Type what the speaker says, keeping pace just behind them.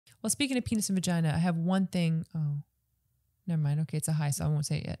Well, speaking of penis and vagina, I have one thing. Oh, never mind. Okay, it's a high, so I won't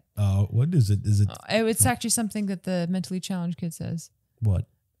say it yet. What is it? Is it? It's actually something that the mentally challenged kid says. What?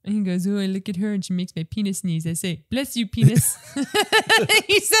 And he goes, oh, I look at her and she makes my penis sneeze. I say, bless you, penis.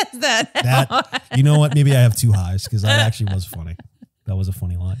 He says that. You know what? Maybe I have two highs because that actually was funny. That was a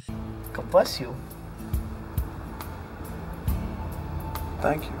funny line. God bless you.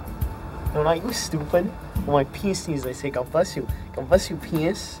 Thank you. No, not you, stupid. When my penis sneezes, I say, God bless you. God bless you,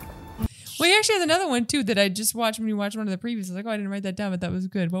 penis. Well, he actually has another one, too, that I just watched when you watched one of the previews. I was like, oh, I didn't write that down, but that was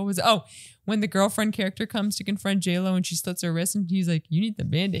good. What was it? Oh, when the girlfriend character comes to confront J-Lo and she slits her wrist and he's like, you need the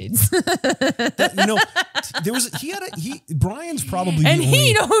Band-Aids. Brian's probably and the only...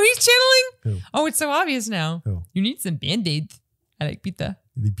 you know who he's channeling? Who? Oh, it's so obvious now. Who? You need some Band-Aids. I like pita.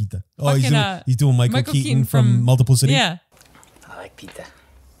 Pita. Oh, Fucking, he's doing Michael Keaton from Multiple Cities? Yeah. I like pizza.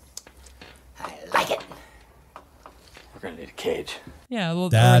 I like it. We're gonna need a cage. Yeah, well,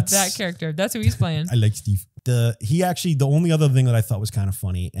 that character. That's who he's playing. I like Steve. The only other thing that I thought was kind of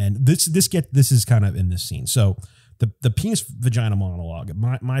funny, and this is kind of in this scene. So the penis vagina monologue.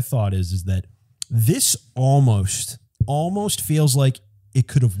 My thought is that this almost feels like it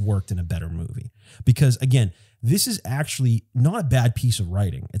could have worked in a better movie, because again, this is actually not a bad piece of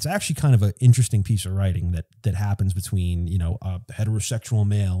writing. It's actually kind of an interesting piece of writing that happens between, you know, a heterosexual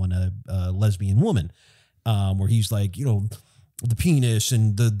male and a lesbian woman, where he's like, you know, the penis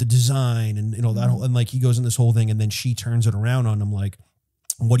and the design and, you know, that whole, and like he goes in this whole thing and then she turns it around on him like,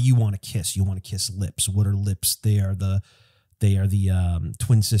 what do you want to kiss? You want to kiss lips. What are lips? They are the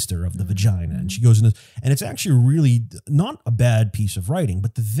twin sister of the vagina. And she goes into, and it's actually really not a bad piece of writing.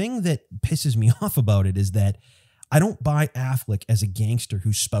 But the thing that pisses me off about it is that I don't buy Affleck as a gangster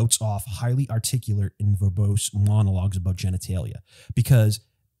who spouts off highly articulate and verbose monologues about genitalia, because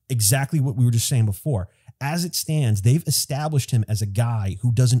exactly what we were just saying before, as it stands, they've established him as a guy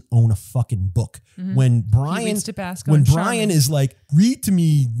who doesn't own a fucking book. When Brian is like, read to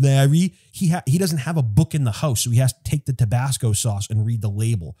me, Larry, he doesn't have a book in the house, so he has to take the Tabasco sauce and read the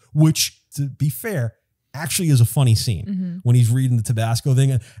label, which, to be fair, actually is a funny scene when he's reading the Tabasco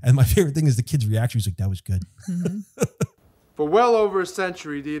thing. And my favorite thing is the kid's reaction. He's like, that was good. For well over a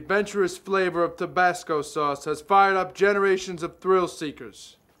century, the adventurous flavor of Tabasco sauce has fired up generations of thrill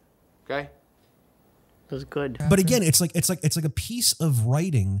seekers. Okay? That was good. But again, it's like a piece of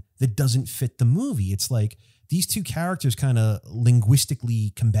writing that doesn't fit the movie. It's like these two characters kind of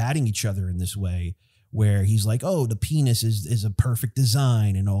linguistically combating each other in this way, where he's like, oh, the penis is a perfect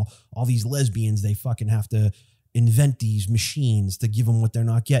design, and all these lesbians, they fucking have to invent these machines to give them what they're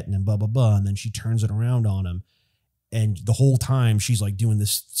not getting, and blah, blah, blah. And then she turns it around on him. And the whole time she's like doing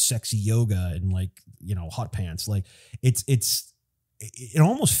this sexy yoga and like, you know, hot pants. Like it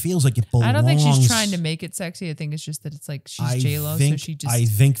almost feels like it belongs. I don't think she's trying to make it sexy. I think it's just that it's like she's J-Lo, so she just... I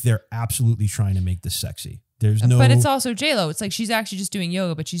think they're absolutely trying to make this sexy. There's no... But it's also J-Lo. It's like she's actually just doing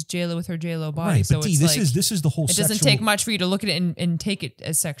yoga, but she's J-Lo with her J-Lo body. Right, so but it's this is the whole It sexual... doesn't take much for you to look at it and take it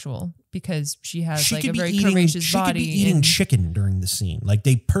as sexual, because she has like a very curvaceous body. She could be eating chicken during the scene. Like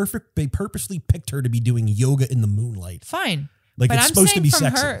they purposely picked her to be doing yoga in the moonlight. Fine. Like but it's I'm supposed to be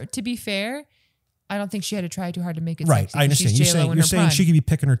saying sexy. From her, to be fair, I don't think she had to try too hard to make it right, sexy. I understand. You're saying she could be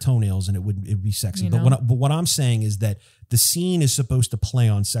picking her toenails and it would be sexy. But what I'm saying is that the scene is supposed to play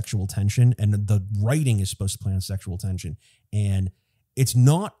on sexual tension, and the writing is supposed to play on sexual tension. And it's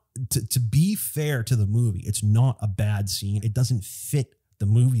not, to be fair to the movie, it's not a bad scene. It doesn't fit the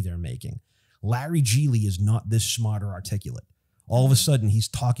movie they're making. Larry Gigli is not this smart or articulate. All of a sudden, he's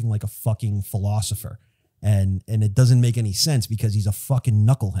talking like a fucking philosopher. And it doesn't make any sense because he's a fucking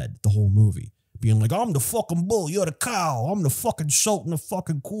knucklehead the whole movie. Being like, I'm the fucking bull, you're the cow, I'm the fucking salt and the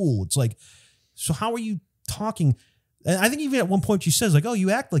fucking cool. It's like, so how are you talking? And I think even at one point she says like, oh, you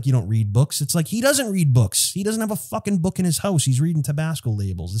act like you don't read books. It's like, he doesn't read books. He doesn't have a fucking book in his house. He's reading Tabasco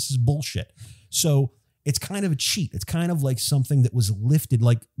labels. This is bullshit. So it's kind of a cheat. It's kind of like something that was lifted.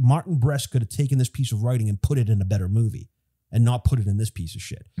 Like Martin Brest could have taken this piece of writing and put it in a better movie and not put it in this piece of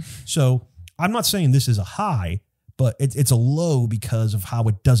shit. So I'm not saying this is a high, but it's a low because of how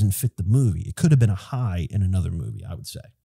it doesn't fit the movie. It could have been a high in another movie, I would say.